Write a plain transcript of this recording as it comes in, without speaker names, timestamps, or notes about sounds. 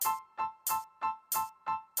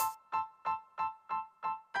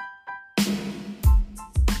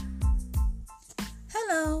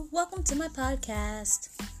welcome to my podcast.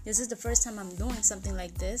 This is the first time I'm doing something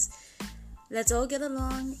like this. Let's all get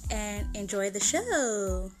along and enjoy the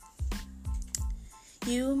show.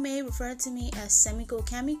 You may refer to me as Semiko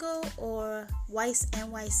Kamiko or Weiss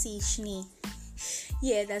NYC Shni.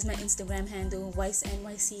 Yeah, that's my Instagram handle, Weiss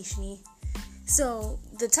NYC Shni. So,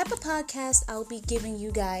 the type of podcast I'll be giving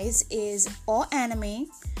you guys is all anime,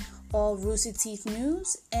 all Rooster Teeth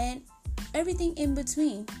news, and everything in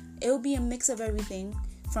between. It'll be a mix of everything,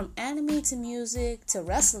 from anime to music to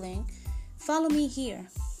wrestling. Follow me here.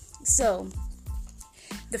 So,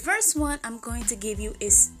 the first one I'm going to give you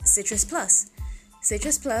is Citrus Plus.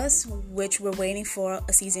 Citrus Plus, which we're waiting for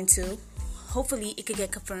a season 2. Hopefully, it could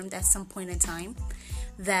get confirmed at some point in time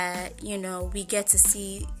that, we get to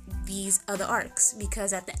see these other arcs.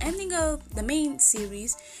 Because at the ending of the main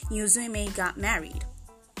series, Yuzume got married.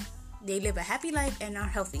 They live a happy life and are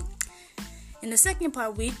healthy. In the second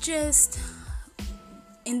part, we just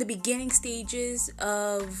in the beginning stages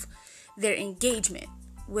of their engagement,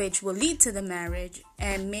 which will lead to the marriage,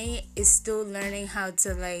 and Mei is still learning how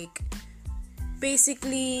to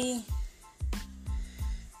basically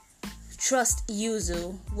trust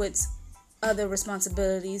Yuzu with other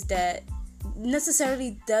responsibilities that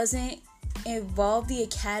necessarily doesn't involve the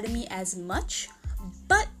academy as much,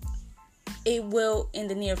 but it will in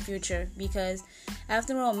the near future, because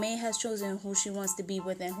after all, Mei has chosen who she wants to be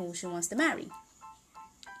with and who she wants to marry.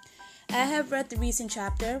 I have read the recent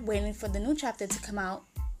chapter, waiting for the new chapter to come out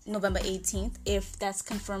November 18th. If that's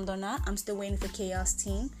confirmed or not, I'm still waiting for Chaos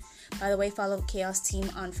Team. By the way, follow Chaos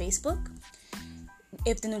Team on Facebook.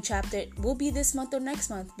 If the new chapter will be this month or next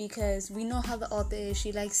month, because we know how the author is.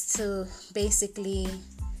 She likes to basically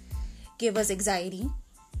give us anxiety.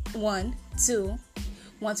 1, 2.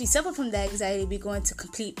 Once we suffer from that anxiety, we go into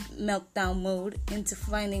complete meltdown mode into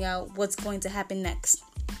finding out what's going to happen next.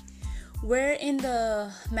 We're in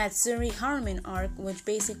the Matsuri Haruman arc, which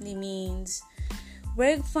basically means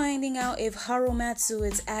we're finding out if Harumatsu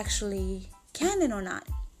is actually canon or not.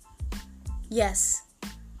 Yes,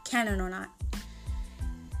 canon or not.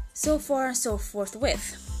 So far, so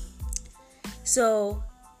forthwith. So,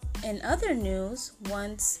 in other news,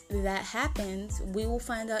 once that happens, we will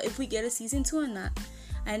find out if we get a season 2 or not.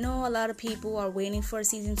 I know a lot of people are waiting for a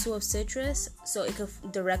season 2 of Citrus, so it could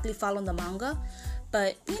directly follow the manga.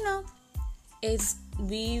 But,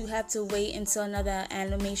 we have to wait until another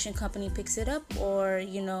animation company picks it up, or,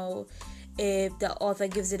 if the author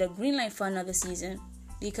gives it a green light for another season.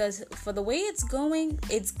 Because for the way it's going,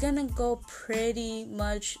 it's gonna go pretty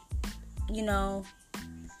much,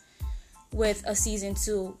 with a season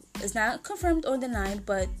 2. It's not confirmed or denied,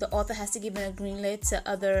 but the author has to give it a green light to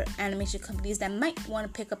other animation companies that might want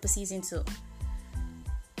to pick up a season 2.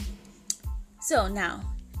 So now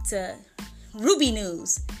to RWBY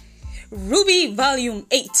news. RWBY Volume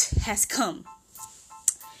 8 has come.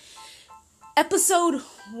 Episode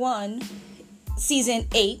 1, Season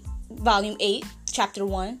 8, Volume 8, Chapter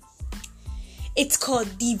 1. It's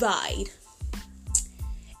called Divide.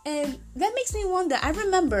 And that makes me wonder, I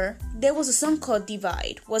remember there was a song called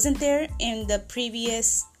Divide. Wasn't there in the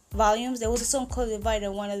previous volumes? There was a song called Divide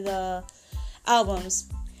in one of the albums.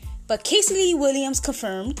 But Casey Lee Williams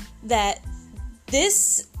confirmed that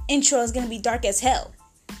this intro is going to be dark as hell.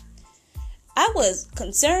 I was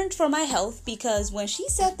concerned for my health, because when she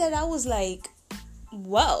said that, I was like,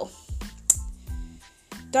 whoa.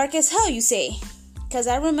 Dark as hell, you say? Because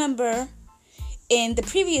I remember in the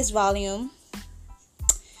previous volume,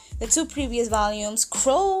 the 2 previous volumes,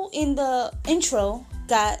 Crow in the intro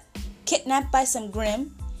got kidnapped by some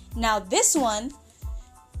Grimm. Now this one,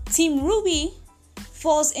 Team RWBY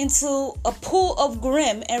falls into a pool of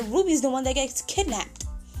Grimm, and Ruby's the one that gets kidnapped.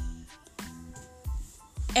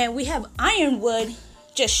 And we have Ironwood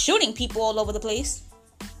just shooting people all over the place.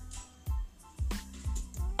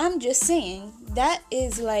 I'm just saying, that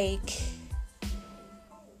is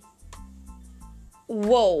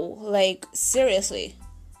whoa, seriously.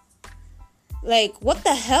 What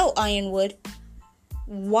the hell, Ironwood?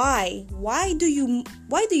 Why? Why do you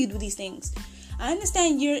do these things? I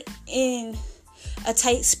understand you're in a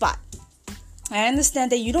tight spot. I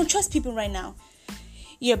understand that you don't trust people right now.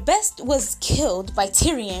 Your best was killed by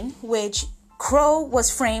Tyrion, which Crow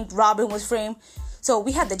was framed, Robin was framed. So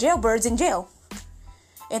we have the jailbirds in jail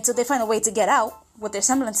until they find a way to get out with their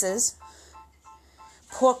semblances.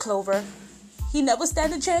 Poor Clover. He never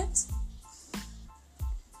stand a chance.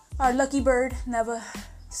 Our lucky bird never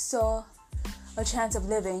saw a chance of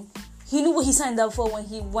living. He knew what he signed up for when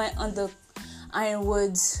he went under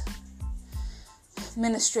Ironwood's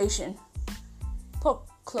administration. Poor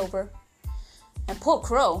Clover. And poor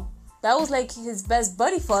Crow. That was his best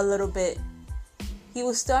buddy for a little bit. He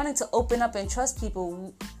was starting to open up and trust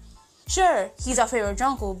people. Sure, he's our favorite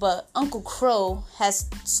uncle, but Uncle Crow has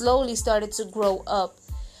slowly started to grow up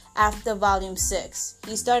after Volume 6.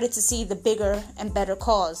 He started to see the bigger and better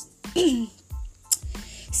cause.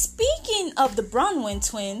 Speaking of the Bronwyn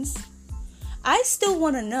twins, I still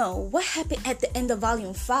want to know what happened at the end of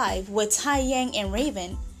Volume 5 with Tai Yang and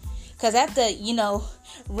Raven. Because after, Yang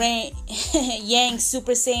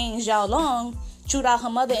Super Saiyan Zhao Long chewed out her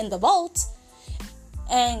mother in the vault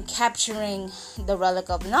and capturing the Relic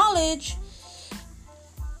of Knowledge,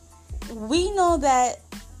 we know that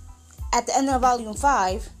at the end of Volume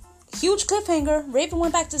 5, huge cliffhanger, Raven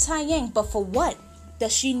went back to Tai Yang, but for what?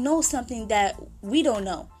 Does she know something that we don't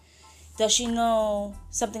know? Does she know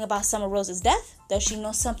something about Summer Rose's death? Does she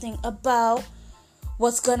know something about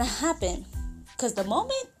what's gonna happen? Because the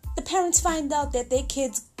moment the parents find out that their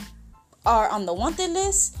kids are on the wanted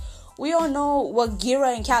list, we all know what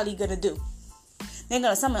Gira and Callie gonna do. They're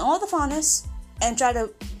gonna summon all the Faunus and try to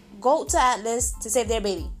go to Atlas to save their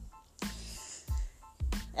baby.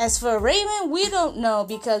 As for Raven, we don't know,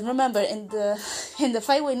 because remember in the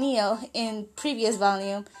fight with Neo in previous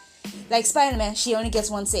volume, like Spider-Man, she only gets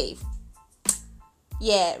one save.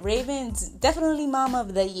 Yeah, Raven's definitely Mom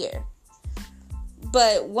of the Year.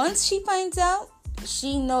 But once she finds out,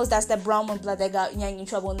 she knows that's the Bronwyn blood that got Yang in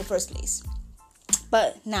trouble in the first place.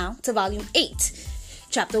 But now to Volume 8,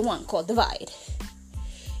 Chapter 1, called Divide.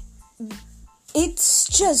 It's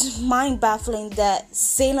just mind-baffling that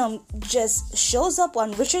Salem just shows up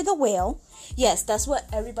on Richard the Whale. Yes, that's what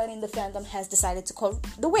everybody in the fandom has decided to call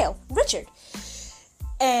the whale, Richard.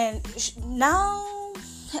 And now,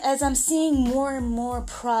 as I'm seeing more and more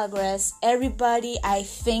progress, everybody, I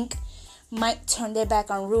think, might turn their back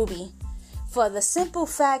on Ruby. For the simple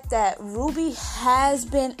fact that Ruby has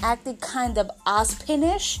been acting kind of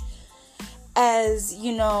Ozpin-ish, as,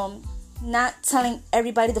 not telling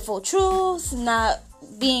everybody the full truth, not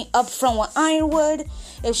being upfront with Ironwood.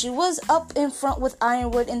 If she was up in front with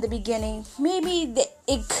Ironwood in the beginning, maybe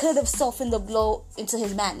it could have softened the blow into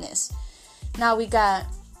his madness. Now we got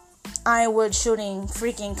Ironwood shooting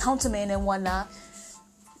freaking counterman and whatnot.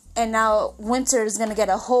 And now Winter is going to get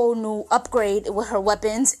a whole new upgrade with her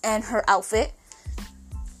weapons and her outfit.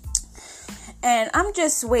 And I'm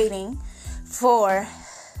just waiting for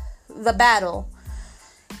the battle,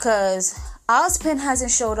 because Ozpin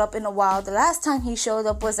hasn't showed up in a while. The last time he showed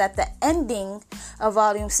up was at the ending of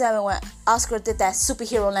Volume 7 when Oscar did that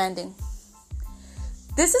superhero landing.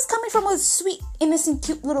 This is coming from a sweet, innocent,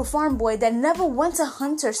 cute little farm boy that never went to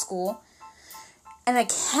hunter school, an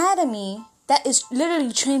academy that is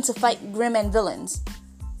literally trained to fight grim and villains.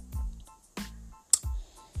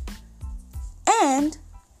 And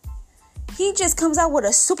he just comes out with a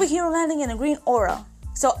superhero landing and a green aura.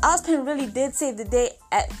 So Ozpin really did save the day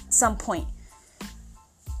at some point.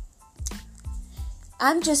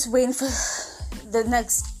 I'm just waiting for the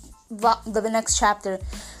next chapter,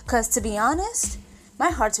 because to be honest,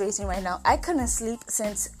 my heart's racing right now. I couldn't sleep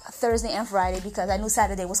since Thursday and Friday because I knew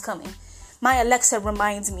Saturday was coming. My Alexa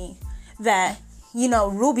reminds me that,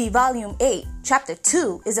 Ruby Volume 8, Chapter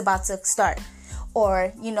 2 is about to start.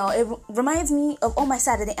 Or, it reminds me of all my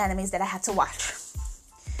Saturday animes that I had to watch.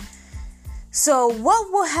 So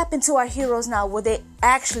what will happen to our heroes now? Will they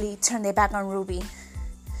actually turn their back on Ruby?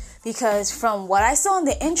 Because from what I saw in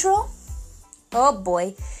the intro, oh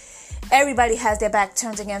boy, everybody has their back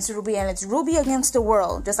turned against Ruby, and it's Ruby against the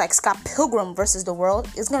world. Just like Scott Pilgrim versus the world,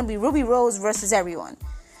 it's going to be Ruby Rose versus everyone.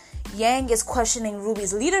 Yang is questioning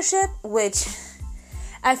Ruby's leadership, which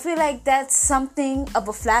I feel like that's something of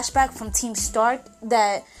a flashback from Team Stark,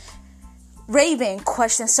 that Raven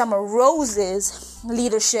questioned Summer Rose's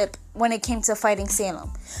leadership when it came to fighting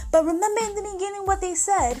Salem. But remember in the beginning what they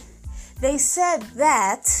said? They said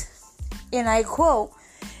that, and I quote,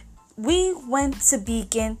 "We went to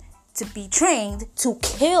begin to be trained to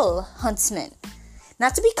kill huntsmen."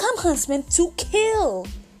 Not to become huntsmen, to kill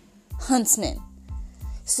huntsmen.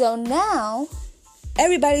 So now,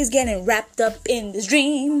 everybody's getting wrapped up in this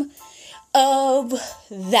dream of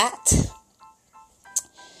that.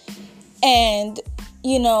 And,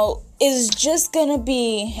 it's just gonna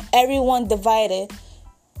be everyone divided.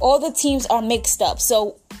 All the teams are mixed up.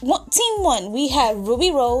 So, Team 1, we have Ruby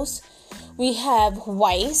Rose, we have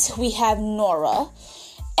Weiss, we have Nora,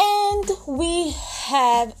 and we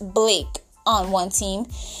have Blake on one team.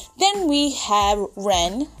 Then we have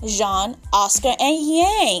Ren, Jean, Oscar, and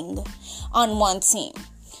Yang on one team.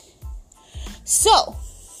 So,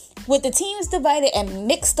 with the teams divided and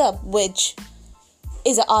mixed up, which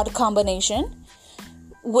is an odd combination,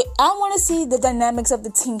 I want to see the dynamics of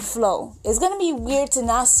the team flow. It's going to be weird to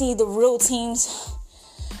not see the real teams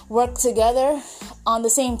work together on the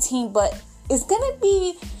same team, but it's gonna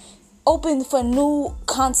be open for new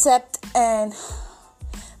concept and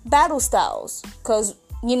battle styles. Because,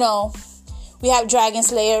 you know, we have Dragon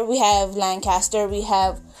Slayer, we have Lancaster, we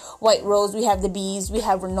have White Rose, we have the Bees, we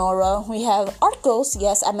have Renora, we have Arcos.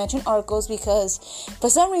 Yes, I mentioned Arcos because for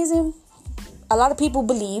some reason, a lot of people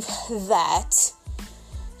believe that,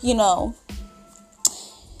 you know,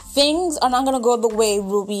 things are not going to go the way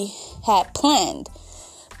Ruby had planned.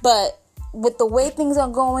 But with the way things are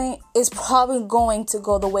going, it's probably going to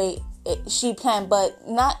go the way she planned, but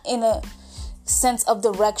not in a sense of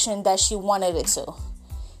direction that she wanted it to.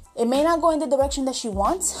 It may not go in the direction that she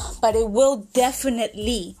wants, but it will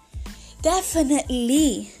definitely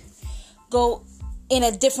go in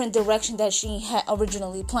a different direction that she had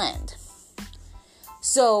originally planned.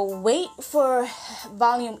 So wait for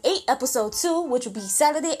Volume 8, Episode 2, which will be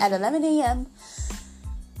Saturday at 11 a.m.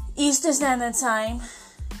 Eastern Standard Time.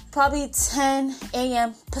 Probably 10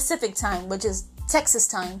 a.m. Pacific Time, which is Texas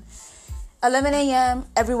time. 11 a.m.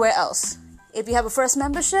 everywhere else. If you have a first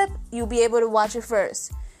membership, you'll be able to watch it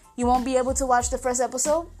first. You won't be able to watch the first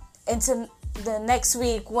episode until the next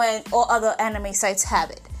week when all other anime sites have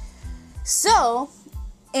it. So,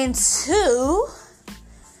 into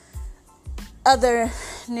other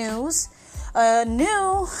news,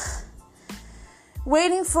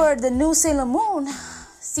 waiting for the new Sailor Moon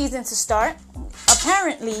season to start.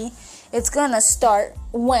 Apparently, it's gonna start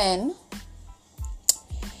when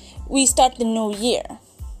we start the new year.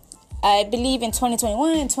 I believe in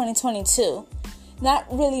 2021 and 2022. Not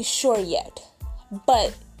really sure yet,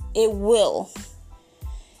 but it will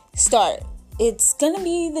start. It's gonna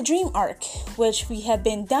be the Dream Arc, which we have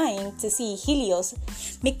been dying to see Helios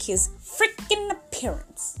make his freaking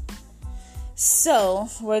appearance. So,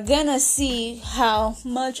 we're gonna see how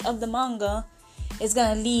much of the manga is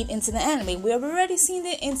gonna lead into the anime. We have already seen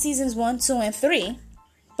it in seasons 1, 2, and 3,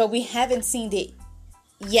 but we haven't seen it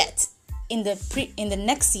yet in the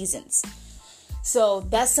next seasons. So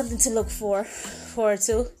that's something to look forward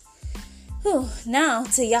to. Now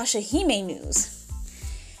to Yashahime news.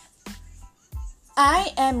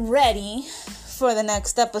 I am ready for the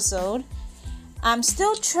next episode. I'm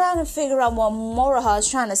still trying to figure out what Moroha is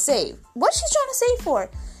trying to say. What she's trying to say for?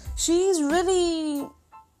 She's really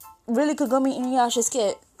Kagome Inuyasha's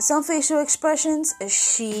kid. Some facial expressions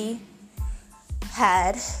she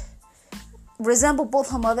had resemble both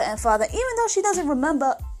her mother and father, even though she doesn't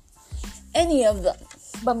remember any of them.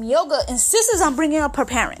 But Miyoga insists on bringing up her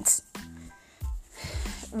parents.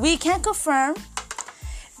 We can confirm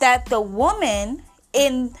that the woman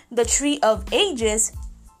in the Tree of Ages,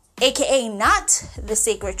 aka not the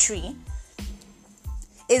sacred tree,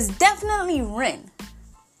 is definitely Rin.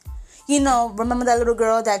 You know, remember that little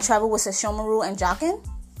girl that traveled with Sesshomaru and Jaken?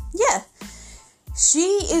 Yeah.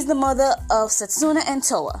 She is the mother of Setsuna and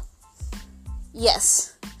Towa.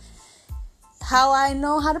 Yes. How I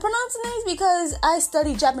know how to pronounce the names? Because I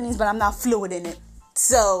study Japanese, but I'm not fluent in it.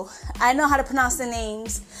 So, I know how to pronounce the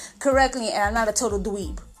names correctly, and I'm not a total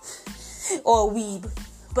dweeb. Or weeb.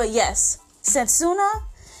 But yes, Setsuna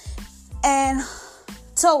and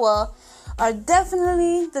Towa are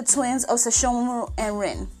definitely the twins of Sesshomaru and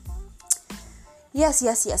Rin. Yes.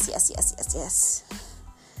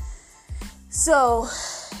 So,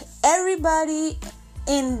 everybody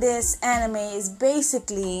in this anime is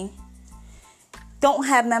basically don't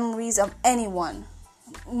have memories of anyone.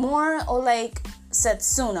 More or like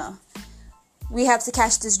Setsuna. We have to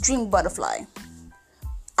catch this dream butterfly.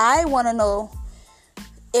 I want to know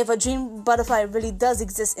if a dream butterfly really does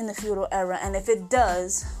exist in the feudal era, and if it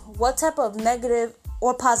does, what type of negative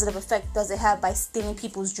or positive effect does it have by stealing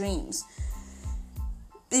people's dreams?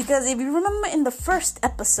 Because if you remember in the first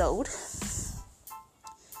episode,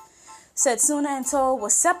 Setsuna and Towa were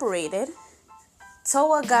separated.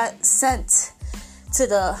 Towa got sent to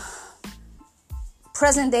the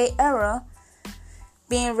present day era,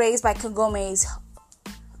 being raised by Kagome's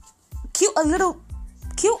cute,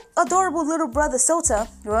 adorable little brother Sota.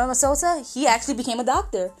 Remember Sota? He actually became a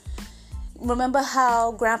doctor. Remember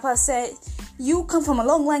how Grandpa said, "You come from a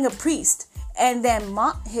long line of priests," and then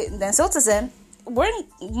Sota said,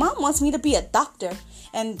 "Mom wants me to be a doctor,"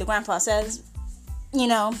 and the Grandpa says,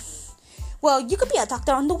 "Well, you could be a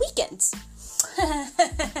doctor on the weekends."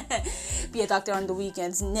 Be a doctor on the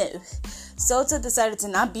weekends? No. Sota decided to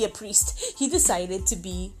not be a priest. He decided to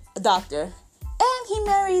be a doctor. And he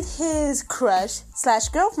married his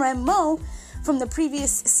crush/girlfriend Mo from the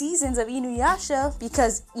previous seasons of Inuyasha,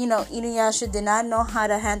 because, Inuyasha did not know how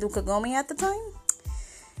to handle Kagome at the time.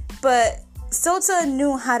 But Sota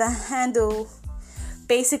knew how to handle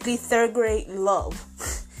basically third grade love.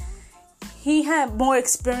 he had more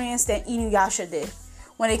experience than Inuyasha did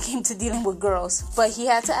when it came to dealing with girls. But he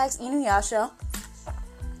had to ask Inuyasha.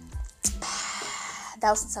 That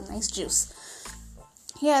was some nice juice.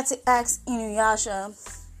 He had to ask Inuyasha,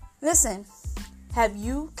 listen, have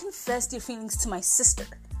you confessed your feelings to my sister?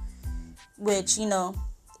 Which,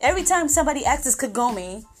 every time somebody asks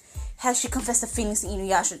Kagome, has she confessed her feelings to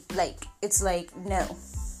Inuyasha? It's like, no.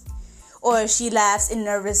 Or she laughs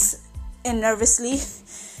nervously.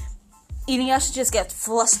 Inuyasha just gets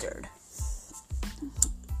flustered.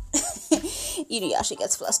 Inuyasha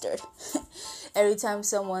gets flustered. Every time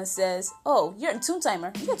someone says, oh, you're a Toon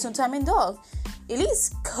Timer. You're a Toon Timing dog. At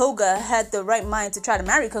least Koga had the right mind to try to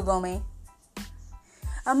marry Kagome.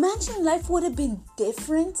 Imagine life would have been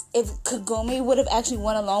different if Kagome would have actually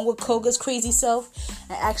went along with Koga's crazy self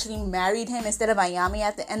and actually married him instead of Ayami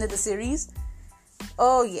at the end of the series.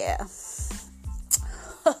 Oh, yeah.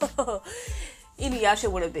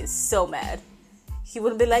 Inuyasha would have been so mad. He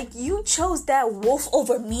would have been like, you chose that wolf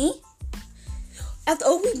over me? After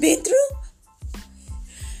all we've been through?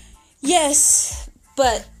 Yes,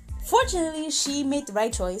 but fortunately, she made the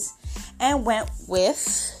right choice and went with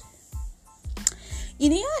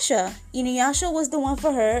Inuyasha. Inuyasha was the one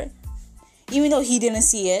for her, even though he didn't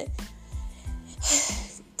see it.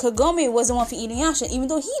 Kagome was the one for Inuyasha, even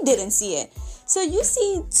though he didn't see it. So you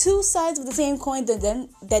see two sides of the same coin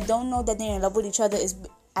that don't know that they're in love with each other is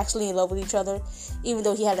actually in love with each other, even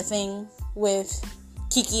though he had a thing with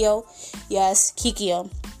Kikyo. Yes, Kikyo.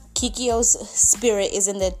 Kikyo's spirit is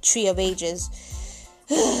in the Tree of Ages.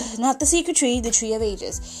 Not the Sacred Tree, the Tree of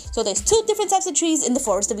Ages. So there's two different types of trees in the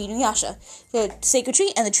forest of Inuyasha. The Sacred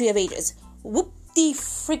Tree and the Tree of Ages.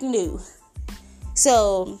 Whoop-de-freaking-doo.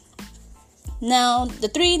 So, now, the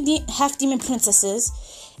three half-demon princesses,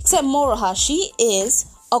 except Moroha, she is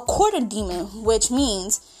a quarter demon, which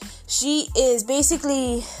means she is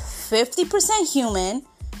basically 50% human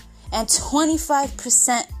and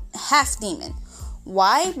 25% half-demon.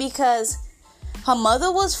 Why? Because her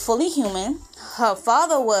mother was fully human, her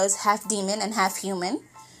father was half demon and half human,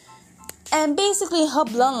 and basically her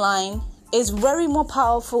bloodline is very more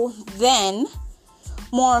powerful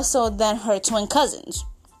more so than her twin cousins.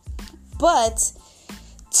 But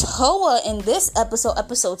Towa in this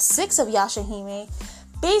episode 6 of Yashahime,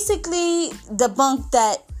 basically debunked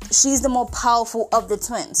that she's the more powerful of the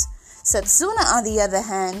twins. Setsuna, on the other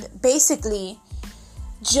hand, basically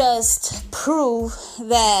just prove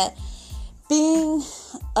that being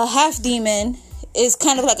a half demon is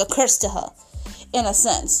kind of like a curse to her, in a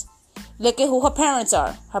sense. Look at who her parents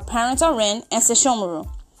are. Her parents are Rin and Sesshomaru.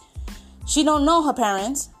 She don't know her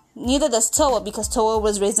parents. Neither does Towa, because Towa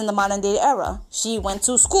was raised in the modern day era. She went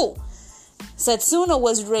to school. Setsuna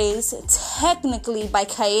was raised technically by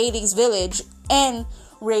Kaede's village and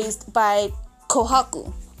raised by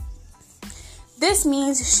Kohaku. This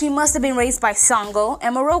means she must have been raised by Sango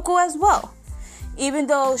and Moroku as well. Even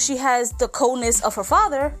though she has the coldness of her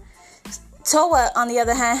father, Towa, on the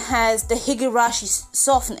other hand, has the Higurashi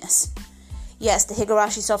softness. Yes, the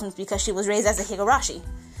Higurashi softness, because she was raised as a Higurashi.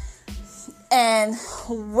 And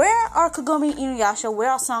where are Kagome and Inuyasha? Where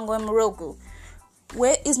are Sango and Moroku?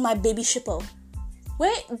 Where is my baby Shippo?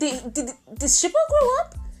 Where did Shippo grow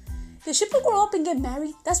up? Did Shippo grow up and get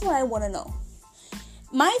married? That's what I want to know.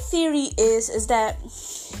 My theory is that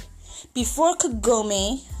before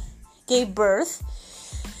Kagome gave birth,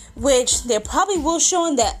 which they probably will show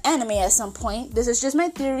in the anime at some point. This is just my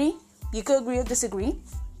theory. You could agree or disagree.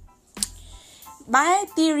 My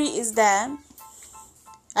theory is that,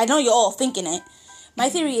 I know you're all thinking it. My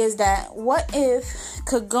theory is that, what if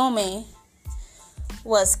Kagome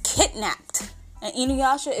was kidnapped and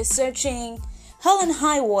Inuyasha is searching hell and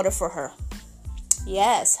high water for her?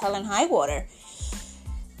 Yes, hell and high water.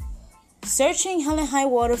 Searching hell and high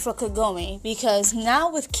water for Kagome, because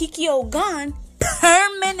now with Kikyo gone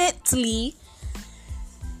permanently,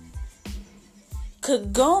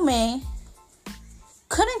 Kagome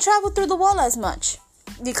couldn't travel through the wall as much,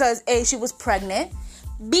 because A, she was pregnant,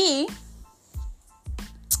 B,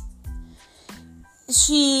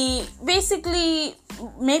 she basically,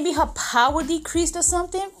 maybe her power decreased or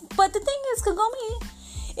something. But the thing is, Kagome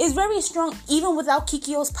is very strong even without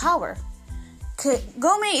Kikyo's power.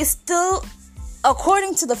 Kagome is still,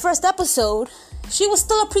 according to the first episode, she was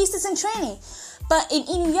still a priestess in training. But in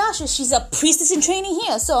Inuyasha, she's a priestess in training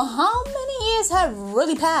here. So how many years have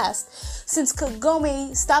really passed since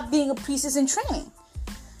Kagome stopped being a priestess in training?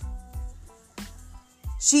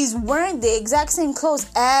 She's wearing the exact same clothes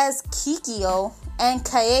as Kikyo and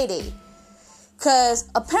Kaede. Because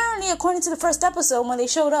apparently, according to the first episode, when they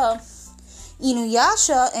showed up,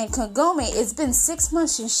 Inuyasha and Kagome, it's been 6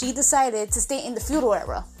 months since she decided to stay in the feudal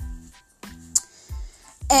era.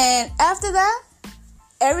 And after that,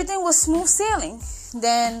 everything was smooth sailing.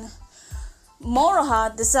 Then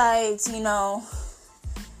Moroha decides,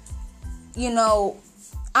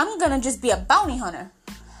 I'm gonna just be a bounty hunter.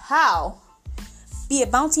 How? Be a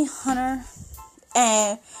bounty hunter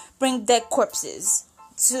and bring dead corpses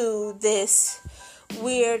to this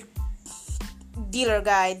weird dealer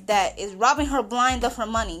guy that is robbing her blind of her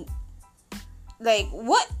money. Like,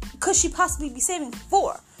 what could she possibly be saving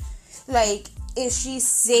for? Like, is she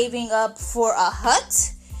saving up for a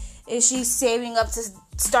hut? Is she saving up to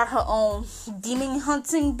start her own demon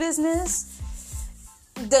hunting business?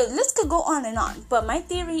 The list could go on and on. But my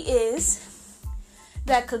theory is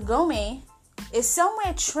that Kagome is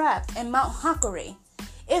somewhere trapped in Mount Hakare.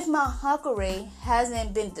 If Mount Hakare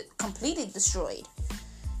hasn't been completely destroyed,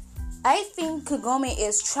 I think Kagome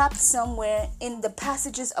is trapped somewhere in the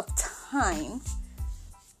passages of time.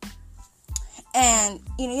 And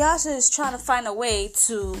Inuyasha is trying to find a way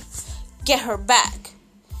to get her back.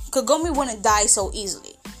 Kagome wouldn't die so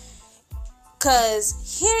easily. Because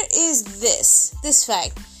here is this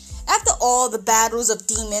fact. After all the battles of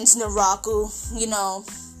demons, Naraku,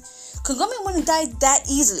 Kagome wouldn't die that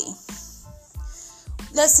easily.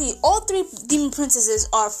 Let's see, all 3 demon princesses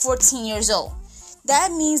are 14 years old.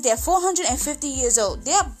 That means they're 450 years old.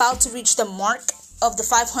 They're about to reach the mark of the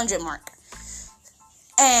 500 mark.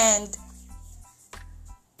 And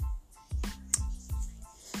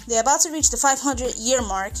they're about to reach the 500 year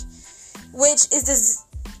mark, which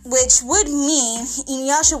would mean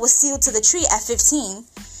Inuyasha was sealed to the tree at 15.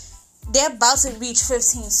 They're about to reach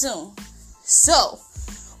 15 soon. So,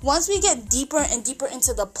 once we get deeper and deeper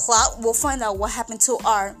into the plot, we'll find out what happened to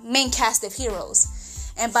our main cast of heroes.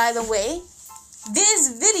 And by the way,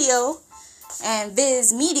 Viz Video and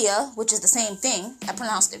Viz Media, which is the same thing, I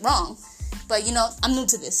pronounced it wrong, but I'm new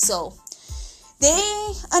to this, so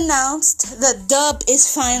they announced the dub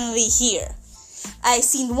is finally here. I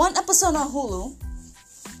seen 1 episode on Hulu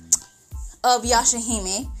of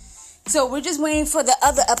Yashahime, so we're just waiting for the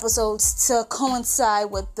other episodes to coincide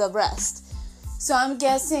with the rest. So I'm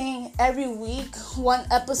guessing every week 1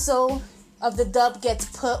 episode of the dub gets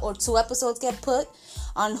put, or 2 episodes get put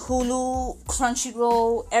on Hulu,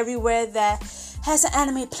 Crunchyroll, everywhere that has an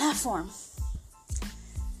anime platform.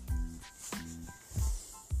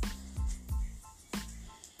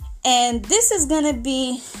 And this is gonna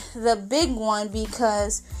be the big one,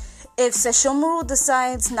 because if Sesshomaru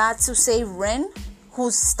decides not to save Rin,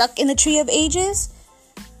 who's stuck in the Tree of Ages,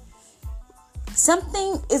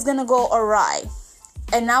 something is gonna go awry.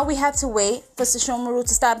 And now we have to wait for Sesshomaru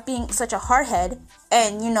to stop being such a hardhead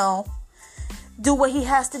and, do what he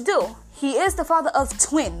has to do. He is the father of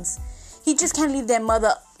twins. He just can't leave their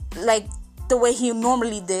mother like the way he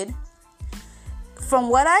normally did. From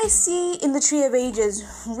what I see in the Tree of Ages,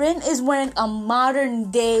 Rin is wearing a modern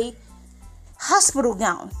day hospital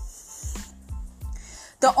gown.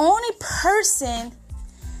 The only person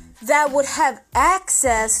that would have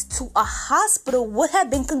access to a hospital would have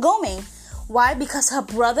been Kagome. Why? Because her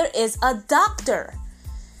brother is a doctor.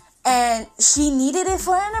 And she needed it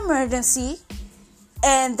for an emergency.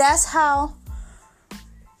 And that's how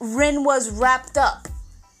Rin was wrapped up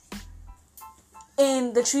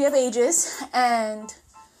in the Tree of Ages and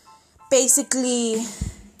basically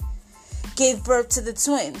gave birth to the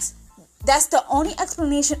twins. That's the only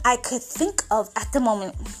explanation I could think of at the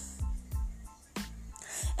moment.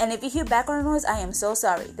 And if you hear background noise, I am so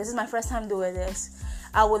sorry. This is my first time doing this.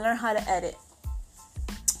 I will learn how to edit.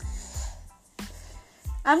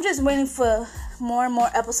 I'm just waiting for more and more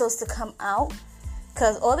episodes to come out,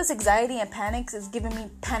 because all this anxiety and panic is giving me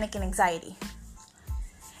panic and anxiety.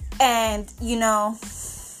 And,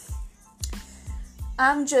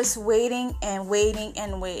 I'm just waiting and waiting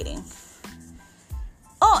and waiting.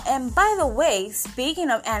 Oh, and by the way, speaking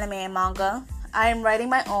of anime and manga, I am writing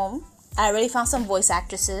my own. I already found some voice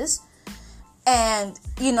actresses. And,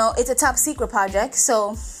 it's a top secret project.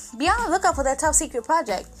 So, be on the lookout for that top secret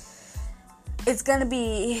project. It's going to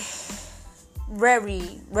be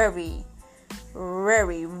very, very,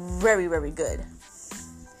 very, very, very good.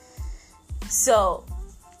 So,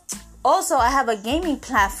 also, I have a gaming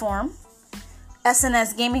platform,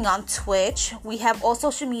 SNS Gaming on Twitch. We have all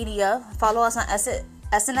social media. Follow us on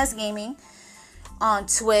SNS Gaming on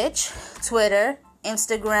Twitch, Twitter,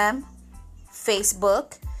 Instagram,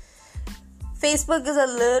 Facebook. Facebook is a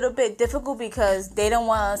little bit difficult because they don't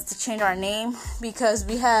want us to change our name, because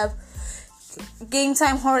we have Game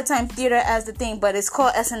Time Horror Time Theater as the thing, but it's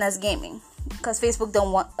called SNS Gaming because Facebook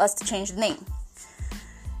don't want us to change the name.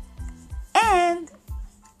 And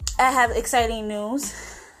I have exciting news.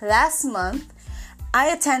 Last month, I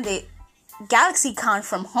attended GalaxyCon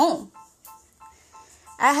from home.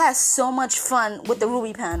 I had so much fun with the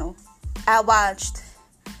Ruby panel. I watched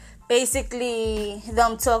basically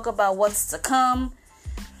them talk about what's to come.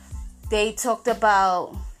 They talked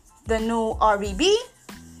about the new RBB,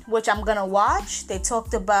 which I'm gonna watch. They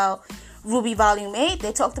talked about Ruby Volume 8.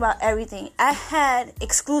 They talked about everything. I had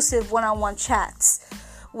exclusive one-on-one chats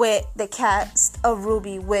with the cast of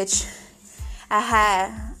Ruby, which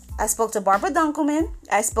I spoke to Barbara Dunkelman,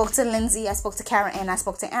 I spoke to Lindsay, I spoke to Karen, and I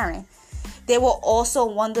spoke to Aaron. They were also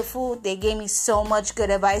wonderful. They gave me so much good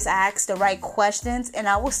advice. I asked the right questions, and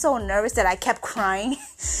I was so nervous that I kept crying.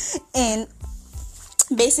 And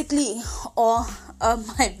basically, all of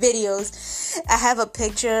my videos, I have a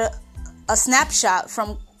picture, a snapshot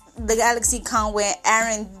from the GalaxyCon where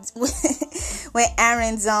Aaron's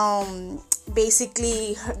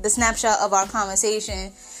basically the snapshot of our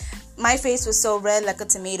conversation. My face was so red like a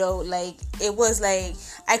tomato. Like, it was like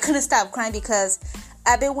I couldn't stop crying because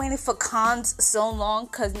I've been waiting for cons so long,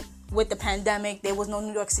 because with the pandemic there was no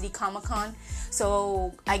New York City Comic Con.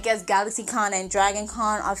 So I guess GalaxyCon and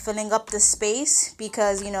DragonCon are filling up the space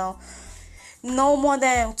because, you know, no more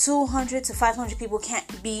than 200 to 500 people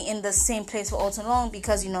can't be in the same place for all too long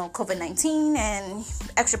because, you know, COVID-19 and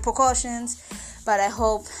extra precautions. But I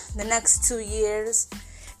hope the next 2 years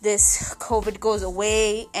this COVID goes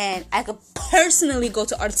away and I could personally go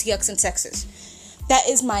to RTX in Texas. That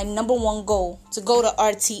is my number one goal, to go to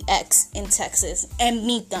RTX in Texas and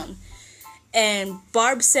meet them. And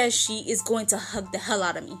Barb says she is going to hug the hell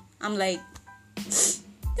out of me. I'm like,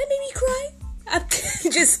 that made me cry. I'm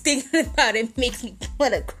just thinking about it makes me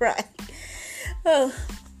want to cry. Oh.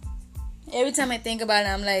 Every time I think about it,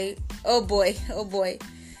 I'm like, oh boy.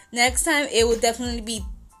 Next time, it will definitely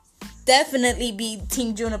be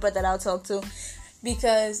Team Juniper that I'll talk to,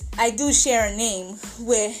 because I do share a name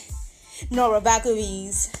with Nora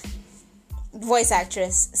Vacavi's voice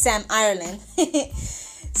actress, Sam Ireland.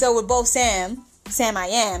 So we're both Sam I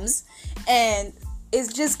Ams, and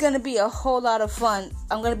it's just going to be a whole lot of fun.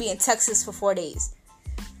 I'm going to be in Texas for 4 days.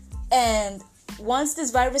 And once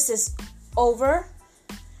this virus is over,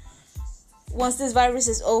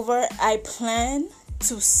 I plan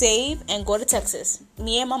to save and go to Texas.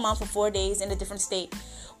 Me and my mom for 4 days in a different state.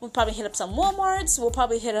 We'll probably hit up some Walmarts. We'll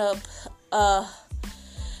probably hit up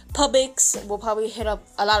Publix. We'll probably hit up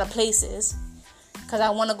a lot of places, because I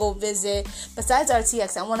want to go visit, besides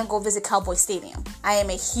RTX, I want to go visit Cowboy Stadium. I am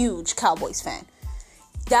a huge Cowboys fan.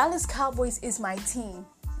 Dallas Cowboys is my team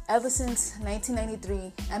ever since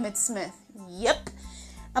 1993. Emmitt Smith. Yep,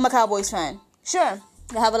 I'm a Cowboys fan. Sure,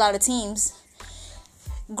 I have a lot of teams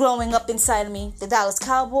growing up inside of me. The Dallas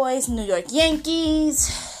Cowboys, New York Yankees.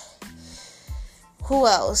 Who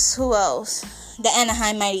else? The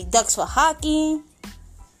Anaheim Mighty Ducks for hockey.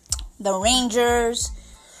 The Rangers.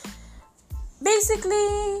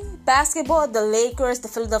 Basically, basketball, the Lakers, the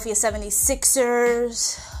Philadelphia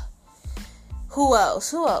 76ers. Who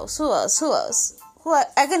else? I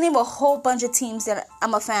can name a whole bunch of teams that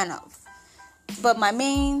I'm a fan of. But my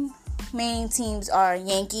main teams are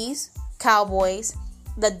Yankees, Cowboys,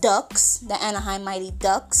 the Ducks, the Anaheim Mighty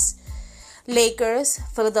Ducks, Lakers,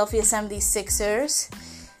 Philadelphia 76ers,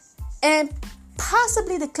 and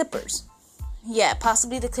possibly the Clippers. Yeah,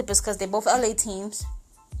 possibly the Clippers, because they're both LA teams.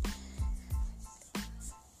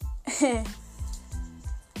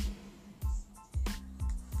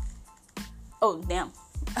 Oh, damn.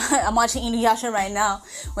 I'm watching Inuyasha right now,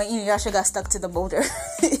 when Inuyasha got stuck to the boulder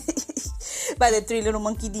by the 3 little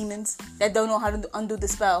monkey demons that don't know how to undo the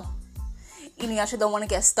spell. Inuyasha don't want to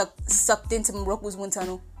get sucked into Moroku's wind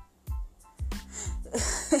tunnel.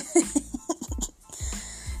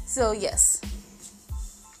 So, yes.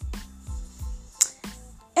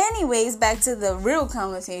 Anyways, back to the real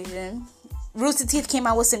conversation. Rooster Teeth came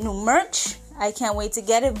out with some new merch. I can't wait to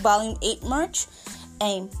get it. Volume 8 merch.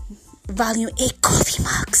 And Volume 8 coffee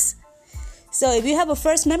mugs. So if you have a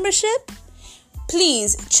first membership,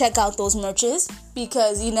 please check out those merches.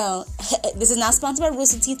 Because, you know, this is not sponsored by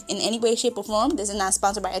Rooster Teeth in any way, shape, or form. This is not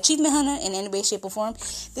sponsored by Achievement Hunter in any way, shape, or form.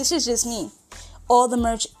 This is just me. All the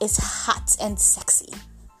merch is hot and sexy.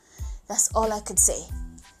 That's all I could say.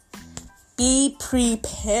 Be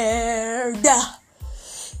prepared.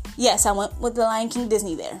 Yes, I went with the Lion King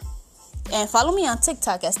Disney there. And follow me on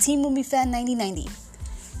TikTok as Team Movie Fan 9090.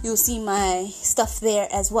 You'll see my stuff there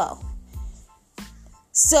as well.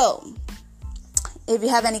 So, if you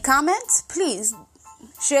have any comments, please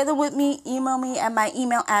share them with me. Email me at my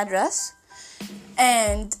email address.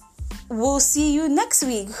 And we'll see you next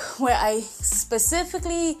week, where I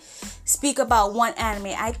specifically speak about one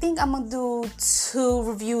anime. I think I'm going to do 2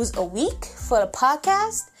 reviews a week for the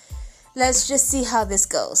podcast. Let's just see how this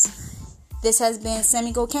goes. This has been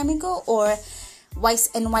Semigo Chemical, or Weiss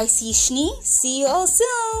NYC Schnee. See you all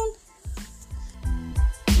soon.